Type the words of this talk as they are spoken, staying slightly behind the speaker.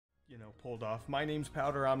pulled off. My name's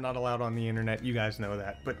Powder. I'm not allowed on the internet. You guys know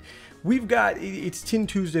that. But we've got, it's Tin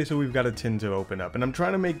Tuesday, so we've got a tin to open up. And I'm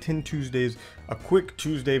trying to make Tin Tuesdays a quick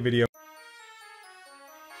Tuesday video.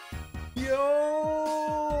 Yo!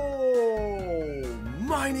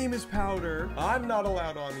 My name is Powder. I'm not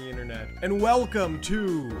allowed on the internet. And welcome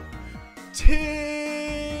to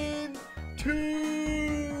Tin Tuesday!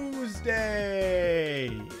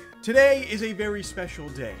 Today is a very special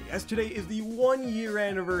day, as today is the 1-year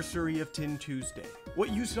anniversary of Tin Tuesday.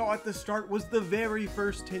 What you saw at the start was the very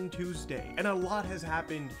first Tin Tuesday, and a lot has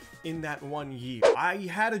happened in that 1 year. I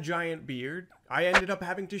had a giant beard. I ended up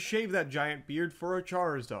having to shave that giant beard for a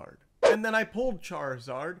Charizard. And then I pulled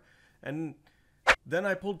Charizard, and then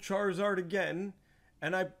I pulled Charizard again,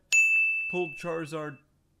 and I pulled Charizard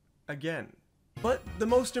again. But the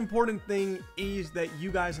most important thing is that you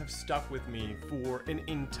guys have stuck with me for an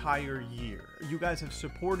entire year. You guys have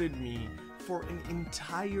supported me for an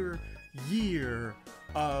entire year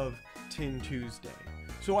of Tin Tuesday.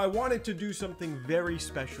 So I wanted to do something very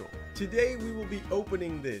special. Today we will be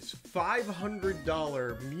opening this $500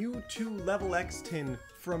 Mewtwo Lv X Tin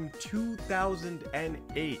from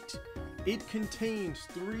 2008. It contains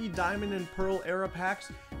 3 Diamond and Pearl era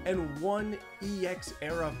packs and 1 EX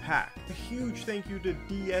era pack. A huge thank you to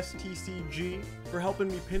VMAX for helping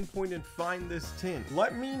me pinpoint and find this tin.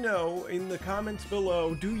 Let me know in the comments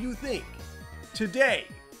below, do you think today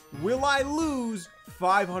will I lose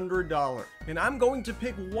 $500? And I'm going to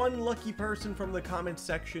pick one lucky person from the comments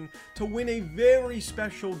section to win a very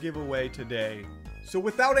special giveaway today. So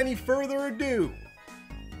without any further ado,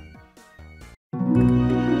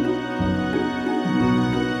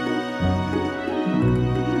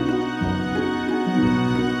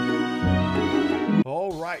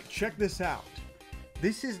 alright, check this out.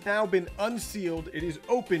 This has now been unsealed. It is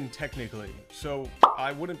open technically, so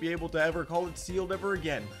I wouldn't be able to ever call it sealed ever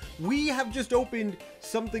again. We have just opened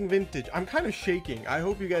something vintage. I'm kind of shaking. I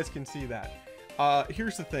hope you guys can see that.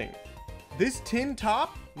 Here's the thing. This tin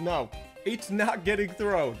top, no, it's not getting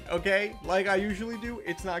thrown, okay? Like I usually do,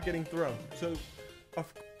 it's not getting thrown.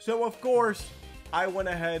 So of course, I went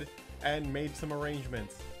ahead and made some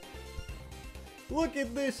arrangements. Look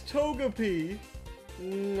at this Togepi.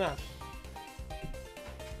 Nah.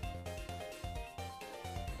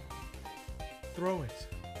 Throw it.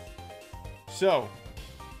 So,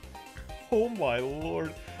 oh my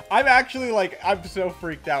lord. I'm actually like, I'm so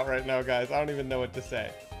freaked out right now, guys. I don't even know what to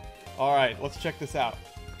say. All right, let's check this out.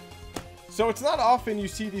 So it's not often you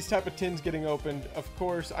see these type of tins getting opened. Of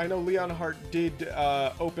course, I know Leonhardt did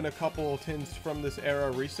open a couple tins from this era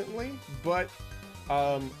recently, but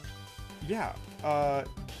yeah.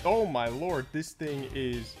 Oh my lord, this thing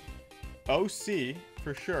is OC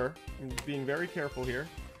for sure. I'm being very careful here.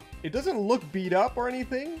 It doesn't look beat up or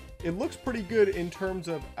anything. It looks pretty good in terms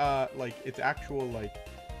of like its actual like,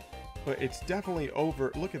 but it's definitely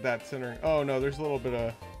over. Look at that centering. Oh no, there's a little bit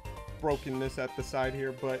of brokenness at the side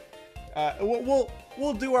here, but we'll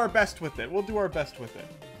do our best with it. We'll do our best with it.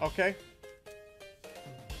 Okay.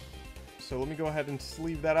 So let me go ahead and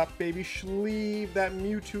sleeve that up, baby. Sleeve that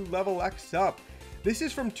Mewtwo Lv X up. This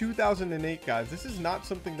is from 2008, guys. This is not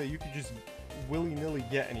something that you could just willy-nilly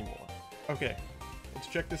get anymore. Okay, let's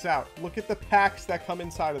check this out. Look at the packs that come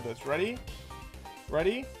inside of this. Ready?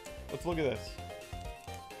 Ready? Let's look at this.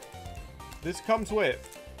 This comes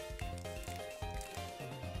with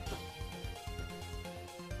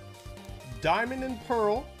Diamond and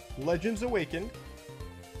Pearl Legends Awakened,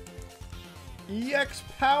 EX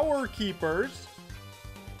Power Keepers,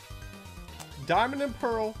 Diamond and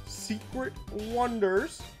Pearl Secret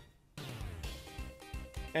Wonders,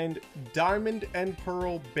 and Diamond and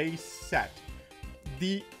Pearl base set.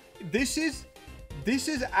 This is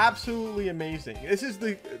absolutely amazing.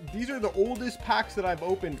 These are the oldest packs that I've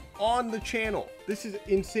opened on the channel. This is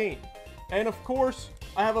insane. And of course,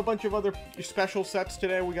 I have a bunch of other special sets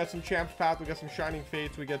today. We got some Champs Path, we got some Shining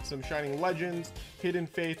Fates, we got some Shining Legends, Hidden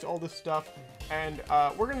Fates, all this stuff. And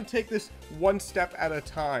we're going to take this one step at a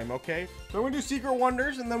time, okay? So we're going to do Secret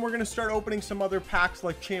Wonders, and then we're going to start opening some other packs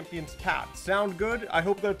like Champions Path. Sound good? I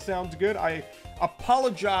hope that sounds good. I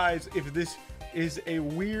apologize if this is a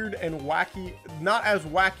weird and wacky, not as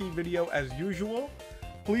wacky video as usual.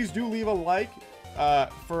 Please do leave a like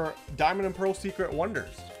for Diamond and Pearl Secret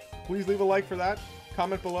Wonders. Please leave a like for that.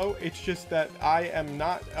 Comment below. It's just that I am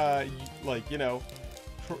not, like, you know,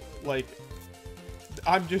 like,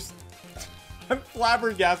 I'm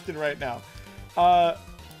flabbergasted right now.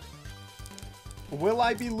 Will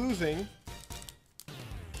I be losing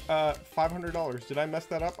 $500? Did I mess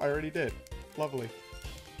that up? I already did. Lovely.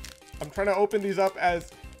 I'm trying to open these up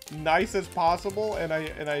as nice as possible, and I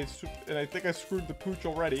think I screwed the pooch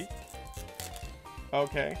already.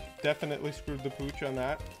 Okay, definitely screwed the pooch on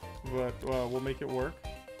that, but we'll make it work.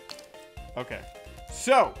 Okay,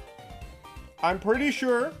 so I'm pretty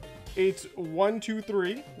sure it's 1, 2,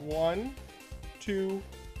 3. 1, 2,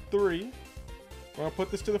 3. I'm gonna put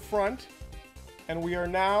this to the front, and we are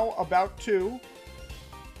now about to.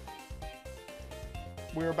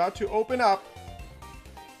 We're about to open up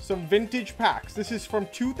some vintage packs. This is from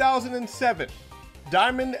 2007.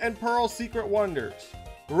 Diamond and Pearl Secret Wonders.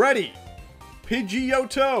 Ready.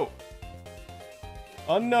 Pidgeotto.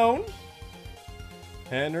 Unknown.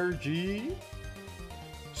 Energy.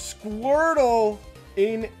 Squirtle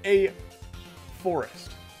in a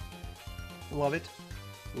forest. Love it.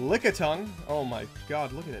 Lickitung. Oh my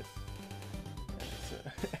god, look at it. You know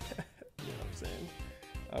what I'm saying?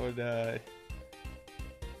 I would,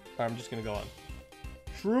 I'm just gonna go on.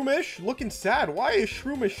 Shroomish, looking sad. Why is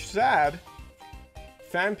Shroomish sad?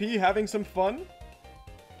 Phanpy having some fun.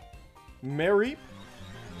 Mareep.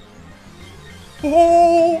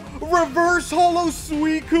 Oh! Reverse Holo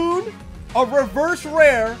Suicune! A reverse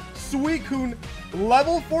rare Suicune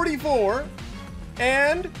level 44.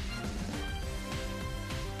 And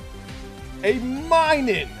a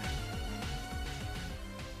Minun.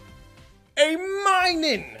 A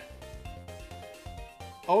Minun!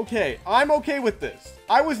 Okay, I'm okay with this.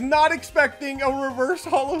 I was not expecting a reverse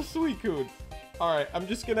holo Suicune. Alright, I'm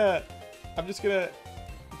just gonna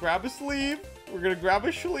grab a sleeve. We're gonna grab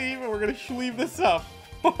a sleeve and we're gonna sleeve this up.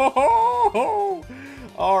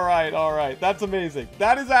 Alright, that's amazing.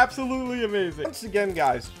 That is absolutely amazing. Once again,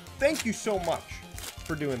 guys, thank you so much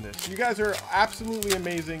for doing this. You guys are absolutely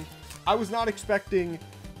amazing. I was not expecting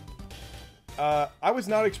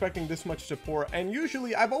this much support, and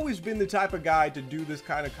usually I've always been the type of guy to do this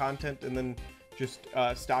kind of content and then just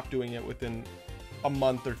stop doing it within a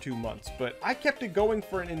month or 2 months, but I kept it going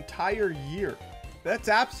for an entire year. That's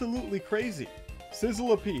absolutely crazy.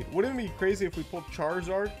 Sizzleipede. Wouldn't it be crazy if we pulled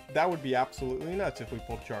Charizard? That would be absolutely nuts if we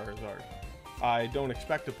pulled Charizard. I don't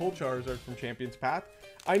expect to pull Charizard from Champion's Path.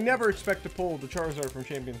 I never expect to pull the Charizard from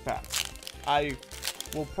Champion's Path. I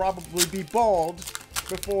will probably be bald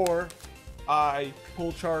before I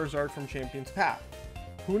pull Charizard from Champion's Path.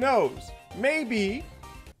 Who knows? Maybe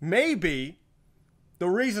the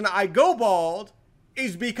reason I go bald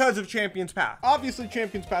is because of Champion's Path. Obviously,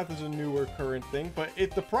 Champion's Path is a newer current thing, but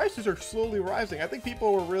the prices are slowly rising. I think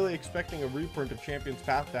people were really expecting a reprint of Champion's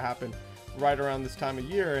Path to happen right around this time of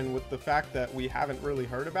year, and with the fact that we haven't really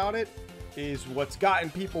heard about it is what's gotten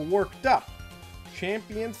people worked up.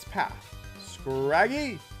 Champion's Path.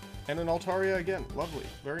 Scraggy. And an Altaria again. Lovely.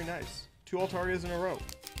 Very nice. 2 Altarias in a row.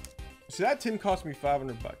 So that tin cost me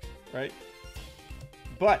 500 bucks, right?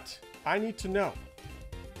 But I need to know,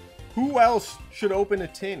 who else should open a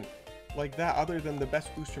tin like that other than the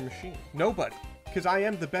best booster machine? Nobody. Because I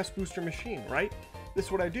am the best booster machine, right? This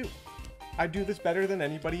is what I do. I do this better than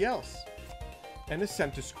anybody else. And a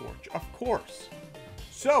Centiskorch, of course.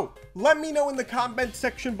 So, let me know in the comment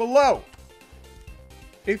section below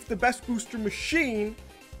if the best booster machine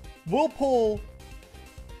will pull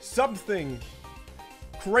something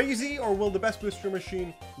crazy, or will the best booster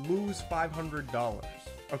machine lose $500,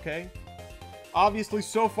 okay? Obviously,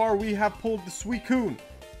 so far we have pulled the Suicune.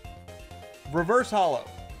 Reverse Holo.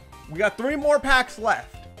 We got 3 more packs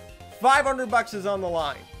left. 500 bucks is on the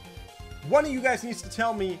line. One of you guys needs to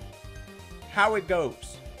tell me how it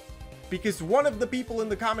goes, because one of the people in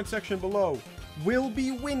the comment section below will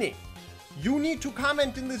be winning. You need to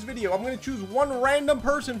comment in this video. I'm going to choose one random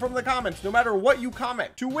person from the comments, no matter what you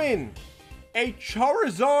comment, to win a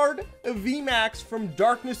Charizard VMAX from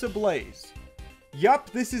Darkness Ablaze. Yup,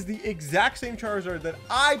 this is the exact same Charizard that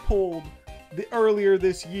I pulled earlier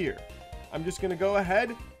this year. I'm just going to go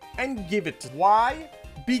ahead and give it. Why?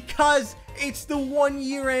 Because it's the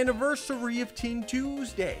 1-year anniversary of Tin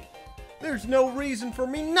Tuesday. There's no reason for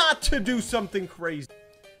me not to do something crazy.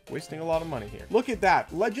 Wasting a lot of money here. Look at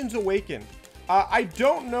that. Legends Awakened. I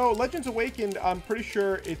don't know. Legends Awakened, I'm pretty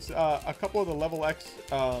sure it's a couple of the level X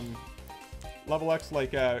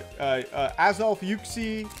like Azelf,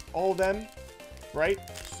 Yuxi, all of them, right?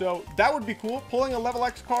 So that would be cool. Pulling a level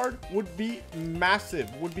X card would be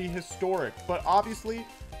massive, would be historic. But obviously,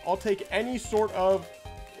 I'll take any sort of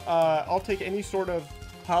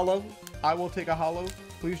holo. I will take a holo.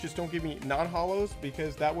 Please just don't give me non-holos,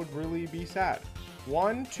 because that would really be sad.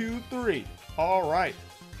 1, 2, 3. All right.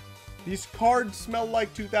 These cards smell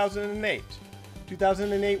like 2008.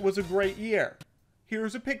 2008 was a great year.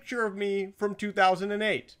 Here's a picture of me from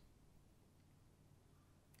 2008.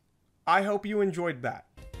 I hope you enjoyed that.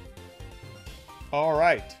 All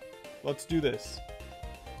right. Let's do this.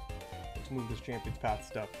 move this Champions Path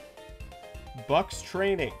stuff. Buck's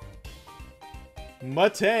Training.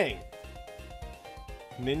 Matang.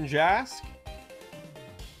 Ninjask.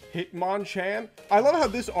 Hitmonchan. I love how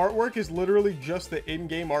this artwork is literally just the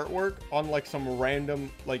in-game artwork on like some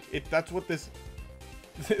random, like that's what this,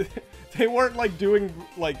 they weren't like doing,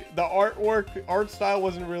 like the art style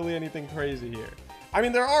wasn't really anything crazy here. I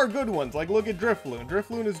mean, there are good ones, like look at Drifloon.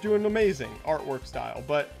 Drifloon is doing amazing artwork style,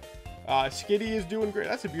 but Skitty is doing great.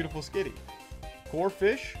 That's a beautiful Skitty.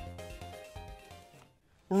 Corfish.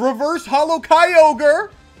 Reverse Holo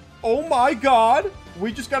Kyogre. Oh my god.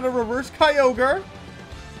 We just got a reverse Kyogre.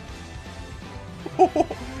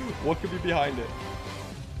 What could be behind it?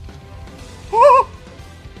 Oh!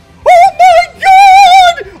 Oh my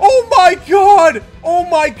god! Oh my god! Oh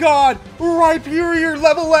my god! Rhyperior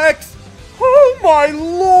level X! Oh my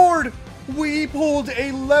lord! We pulled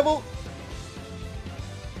a level...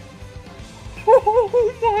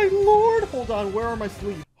 Oh my lord! Hold on, where are my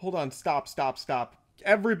sleeves? Hold on, stop.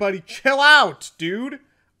 Everybody chill out, dude!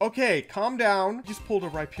 Okay, calm down. Just pulled a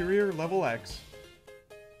Rhyperior level X.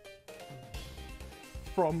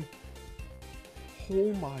 From...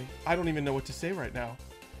 Oh my... I don't even know what to say right now.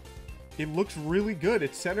 It looks really good.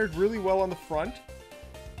 It's centered really well on the front.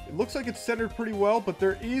 It looks like it's centered pretty well, but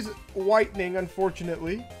there is whitening,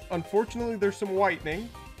 unfortunately. Unfortunately, there's some whitening.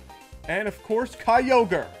 And of course,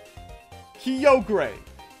 Kyogre.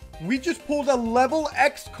 We just pulled a level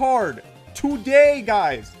X card today,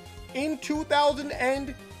 guys. In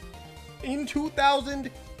 2021,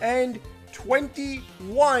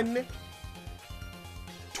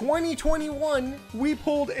 we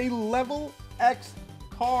pulled a level X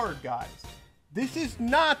card, guys. This is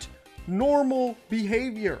not normal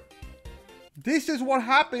behavior. This is what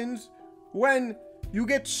happens when you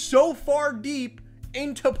get so far deep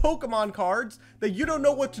into Pokemon cards that you don't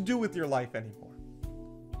know what to do with your life anymore.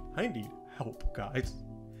 I need help, guys.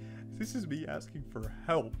 This is me asking for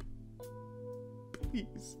help.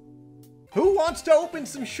 Please. Who wants to open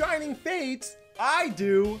some Shining Fates? I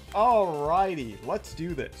do. Alrighty, let's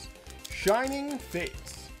do this. Shining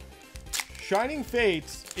Fates. Shining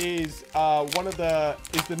Fates is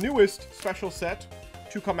the newest special set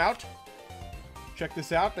to come out. Check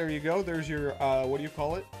this out. There you go. There's your what do you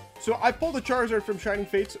call it? So I pulled a Charizard from Shining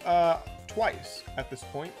Fates twice at this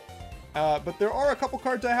point. But there are a couple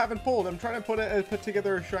cards I haven't pulled. I'm trying to put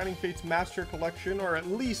together a Shining Fates Master Collection, or at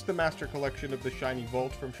least the Master Collection of the Shiny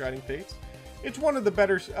Vault from Shining Fates. It's one of the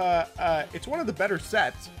better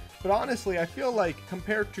sets, but honestly, I feel like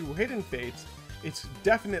compared to Hidden Fates, it's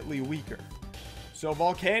definitely weaker. So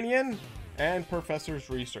Volcanion and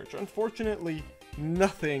Professor's Research. Unfortunately,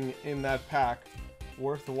 nothing in that pack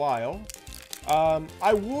worthwhile.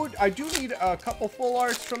 I do need a couple full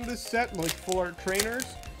arts from this set, like full art trainers,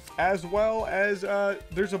 as well as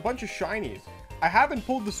there's a bunch of shinies. I haven't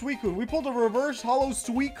pulled the Suicune. We pulled a reverse holo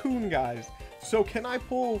Suicune, guys. So can I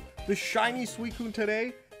pull the shiny Suicune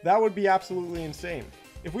today? That would be absolutely insane.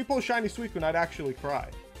 If we pull shiny Suicune, I'd actually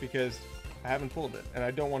cry because I haven't pulled it and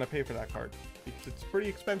I don't want to pay for that card because it's pretty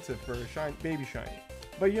expensive for a baby shiny.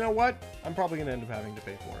 But you know what? I'm probably going to end up having to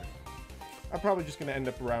pay for it. I'm probably just going to end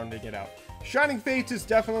up rounding it out. Shining Fates is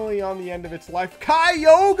definitely on the end of its life.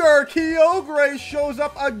 Kyogre shows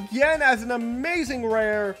up again as an amazing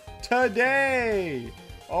rare today.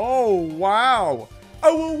 Oh, wow.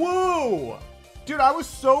 Oh, woo-woo. Dude, I was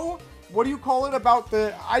so, what do you call it about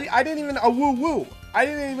the, I didn't even, a woo-woo. I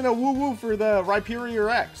didn't even a woo-woo for the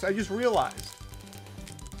Rhyperior X. I just realized.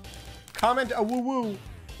 Comment a woo-woo.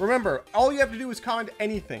 Remember, all you have to do is comment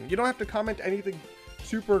anything. You don't have to comment anything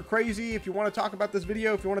super crazy. If you want to talk about this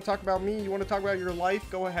video, if you want to talk about me, you want to talk about your life,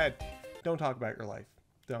 go ahead. Don't talk about your life.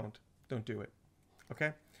 Don't do it.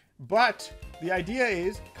 Okay? But the idea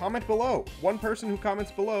is comment below. One person who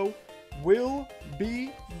comments below will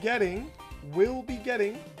be getting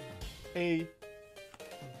a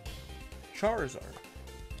Charizard.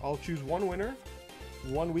 I'll choose one winner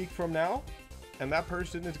 1 week from now, and that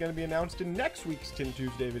person is going to be announced in next week's Tin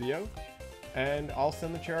Tuesday video, and I'll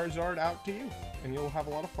send the Charizard out to you, and you'll have a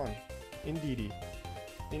lot of fun. Indeedy.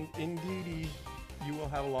 Indeedy, you will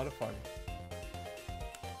have a lot of fun.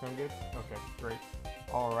 Sound good? Okay, great.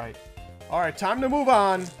 Alright, time to move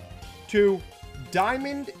on to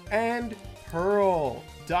Diamond and Pearl.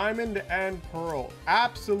 Diamond and Pearl.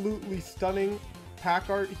 Absolutely stunning pack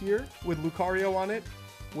art here with Lucario on it.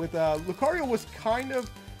 With Lucario was kind of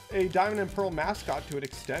a Diamond and Pearl mascot to an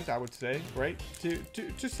extent, I would say, right?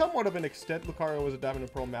 To somewhat of an extent, Lucario was a Diamond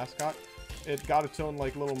and Pearl mascot. It got its own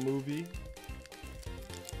like little movie.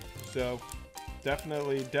 So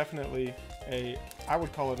definitely I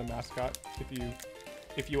would call it a mascot.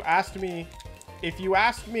 If you asked me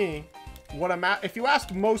what I'm at, if you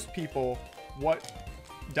asked most people what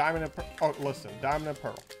Diamond and Pearl, oh, listen, Diamond and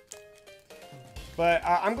Pearl. But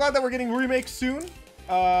I'm glad that we're getting remakes soon.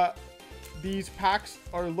 These packs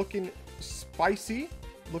are looking spicy,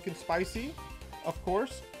 of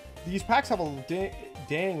course. These packs have a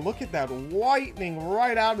dang, look at that whitening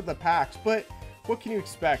right out of the packs. But what can you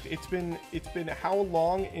expect? It's been how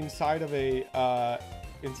long inside of a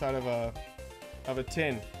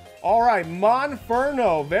tin? All right,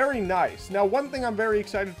 Monferno, very nice. Now, one thing I'm very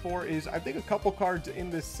excited for is I think a couple cards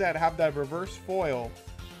in this set have that reverse foil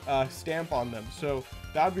stamp on them. So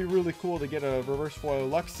that would be really cool to get a reverse foil.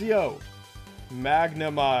 Luxio,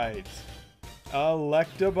 Magnemite,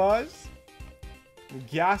 Electabuzz,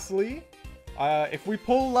 Ghastly. If we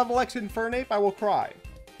pull Level X Infernape, I will cry.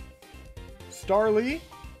 Starly,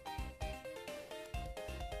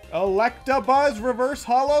 Electabuzz reverse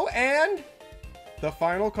holo, and the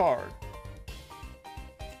final card.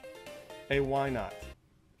 A why not?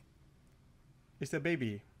 It's a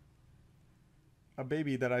baby. A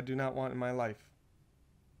baby that I do not want in my life.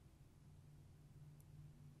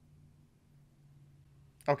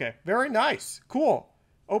 Okay, very nice. Cool.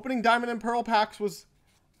 Opening Diamond and Pearl packs was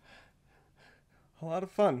a lot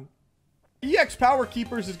of fun. EX Power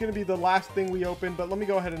Keepers is going to be the last thing we open, but let me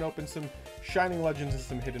go ahead and open some Shining Legends and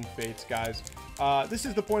some Hidden Fates, guys. This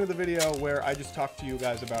is the point of the video where I just talk to you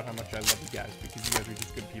guys about how much I love you guys, because you guys are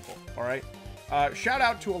just good people, all right? Shout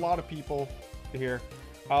out to a lot of people here.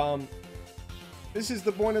 This is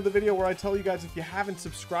the point of the video where I tell you guys, if you haven't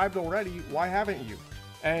subscribed already, why haven't you?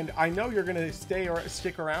 And I know you're going to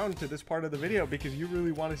stick around to this part of the video because you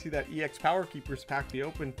really want to see that EX Power Keepers pack be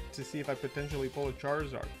open to see if I potentially pull a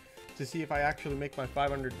Charizard, to see if I actually make my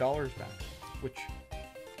 $500 back, which,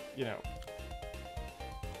 you know,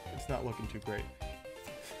 it's not looking too great.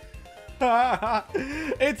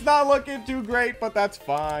 It's not looking too great, but that's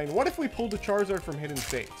fine. What if we pulled a Charizard from Hidden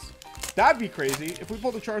Fates? That'd be crazy. If we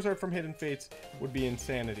pulled a Charizard from Hidden Fates, would be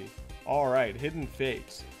insanity. All right, Hidden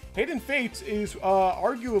Fates. Hidden Fates is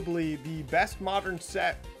arguably the best modern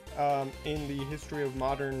set in the history of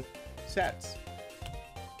modern sets.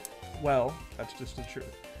 Well, that's just the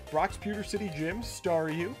truth. Brock's Pewter City Gym,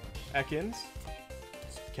 Staryu, Ekans,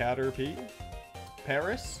 Caterpie,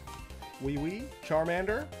 Paris, Wee Wee,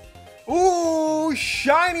 Charmander. Ooh,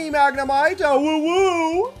 shiny Magnemite, a woo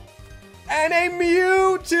woo, and a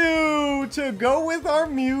Mewtwo to go with our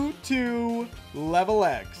Mewtwo Level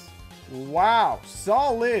X. Wow,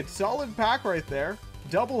 solid pack right there.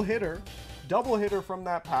 Double hitter from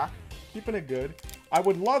that pack, keeping it good. I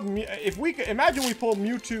would love if we could imagine we pull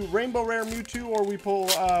Mewtwo, Rainbow Rare Mewtwo, or we pull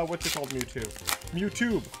what's it called,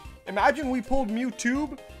 Mewtwo. Imagine we pulled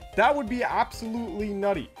Mewtwo. That would be absolutely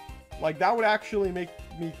nutty. Like, that would actually make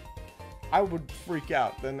me, I would freak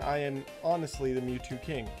out. Then I am honestly the Mewtwo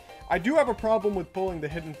king. I do have a problem with pulling the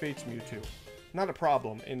Hidden Fates Mewtwo. Not a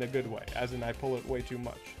problem in a good way, as in I pull it way too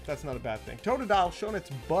much. That's not a bad thing. Totodile showing its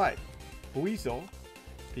butt. Weasel,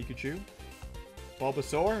 Pikachu,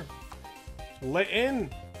 Bulbasaur, Litten,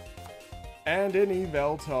 and an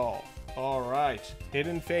Yveltal. All right,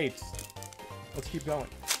 Hidden Fates. Let's keep going.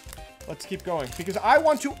 Let's keep going, because I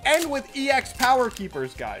want to end with EX Power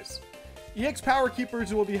Keepers, guys. EX Power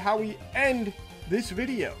Keepers will be how we end this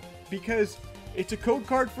video, because it's a code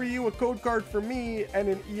card for you, a code card for me, and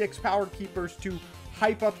an EX Power Keepers to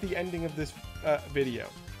hype up the ending of this video.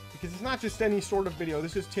 Because it's not just any sort of video.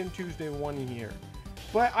 This is Tin Tuesday 1 here.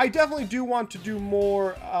 But I definitely do want to do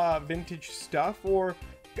more vintage stuff, or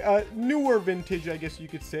newer vintage, I guess you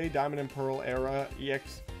could say. Diamond and Pearl era,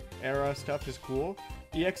 EX era stuff is cool.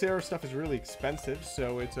 EX era stuff is really expensive,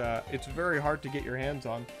 so it's very hard to get your hands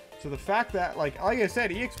on. So the fact that, like I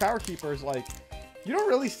said, EX Power Keepers, like, you don't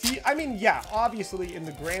really see, I mean, yeah, obviously in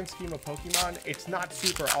the grand scheme of Pokemon, it's not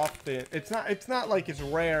super often. It's not like it's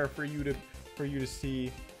rare for you to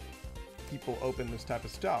see people open this type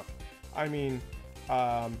of stuff. I mean,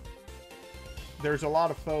 there's a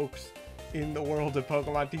lot of folks in the world of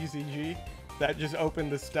PokemonTcg that just open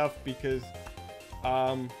this stuff because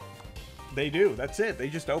they do. That's it. They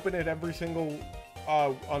just open it every single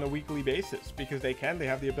on a weekly basis because they can. They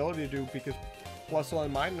have the ability to do, because Plusle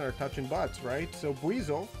and Mine are touching butts, right? So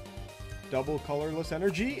Weasel, double colorless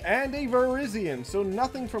energy, and a Virizion. So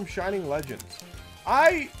nothing from Shining Legends.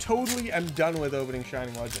 I totally am done with opening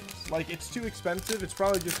Shining Legends. Like, it's too expensive. It's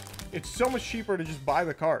probably just, it's so much cheaper to just buy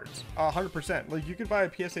the cards. 100%. Like, you could buy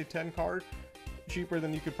a PSA 10 card cheaper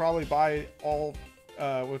than you could probably buy all,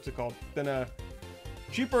 what's it called?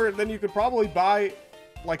 Cheaper than you could probably buy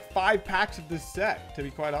like 5 packs of this set, to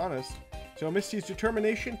be quite honest. So Misty's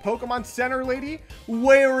Determination, Pokemon Center Lady,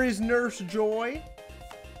 where is Nurse Joy?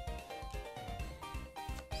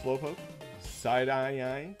 Slowpoke,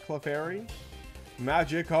 Side-Eye, Clefairy,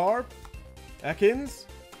 Magikarp, Ekans,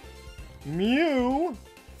 Mew,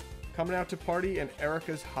 coming out to party, and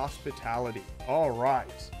Erica's Hospitality. All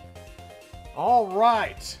right. All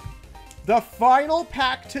right. The final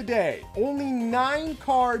pack today. Only 9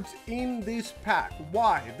 cards in this pack.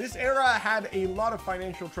 Why? This era had a lot of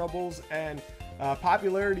financial troubles, and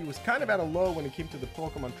popularity was kind of at a low when it came to the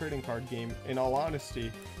Pokemon trading card game, in all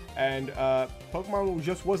honesty. And Pokemon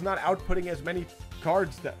just was not outputting as many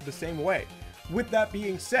cards the same way. With that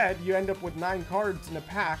being said, you end up with 9 cards in a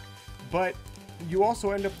pack, but you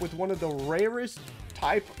also end up with one of the rarest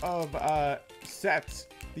type of sets.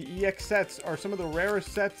 The EX sets are some of the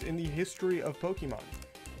rarest sets in the history of Pokemon.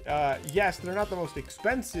 Yes, they're not the most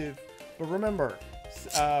expensive, but remember,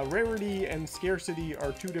 rarity and scarcity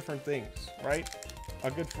are 2 different things, right?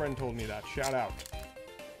 A good friend told me that. Shout out.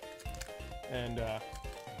 And,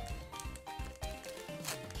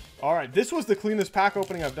 alright, this was the cleanest pack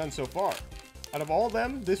opening I've done so far. Out of all of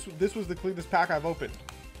them, this was the cleanest pack I've opened.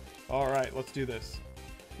 Alright, let's do this.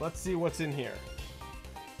 Let's see what's in here.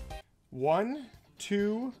 1,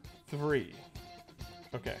 2, 3.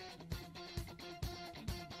 Okay.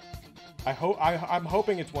 I'm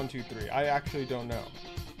hoping it's 1, 2, 3. I actually don't know.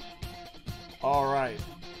 Alright.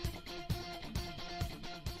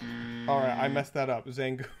 Alright, I messed that up.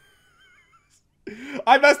 Zangoose.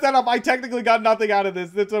 I messed that up. I technically got nothing out of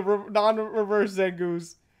this. It's a non-reverse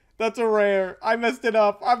Zangoose. That's a rare. I messed it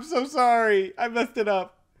up. I'm so sorry. I messed it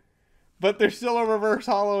up. But there's still a reverse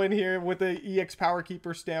holo in here with the EX Power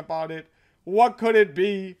Keeper stamp on it. What could it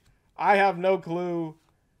be? I have no clue.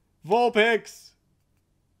 Vulpix.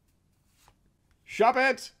 Shop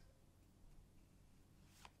it.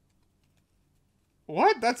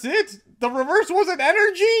 What? That's it? The reverse wasn't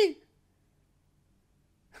energy?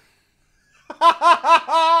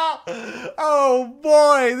 Oh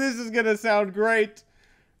boy, this is gonna sound great.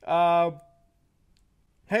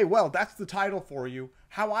 Hey, well, that's the title for you.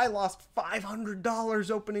 How I lost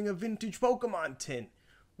 $500 opening a vintage Pokemon tin.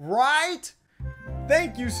 Right?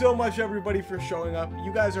 Thank you so much, everybody, for showing up.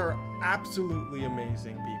 You guys are absolutely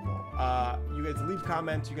amazing people. You guys leave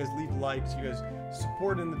comments, you guys leave likes, you guys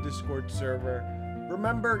support in the Discord server.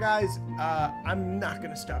 Remember, guys, I'm not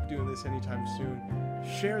going to stop doing this anytime soon.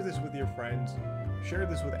 Share this with your friends. Share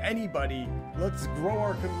this with anybody. Let's grow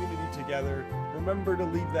our community together. Remember to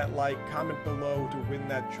leave that like, comment below to win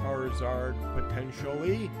that Charizard,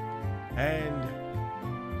 potentially. And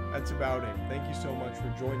that's about it. Thank you so much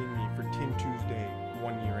for joining me for Tin Tuesday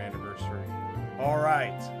 1-year anniversary. All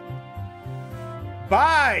right.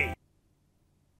 Bye!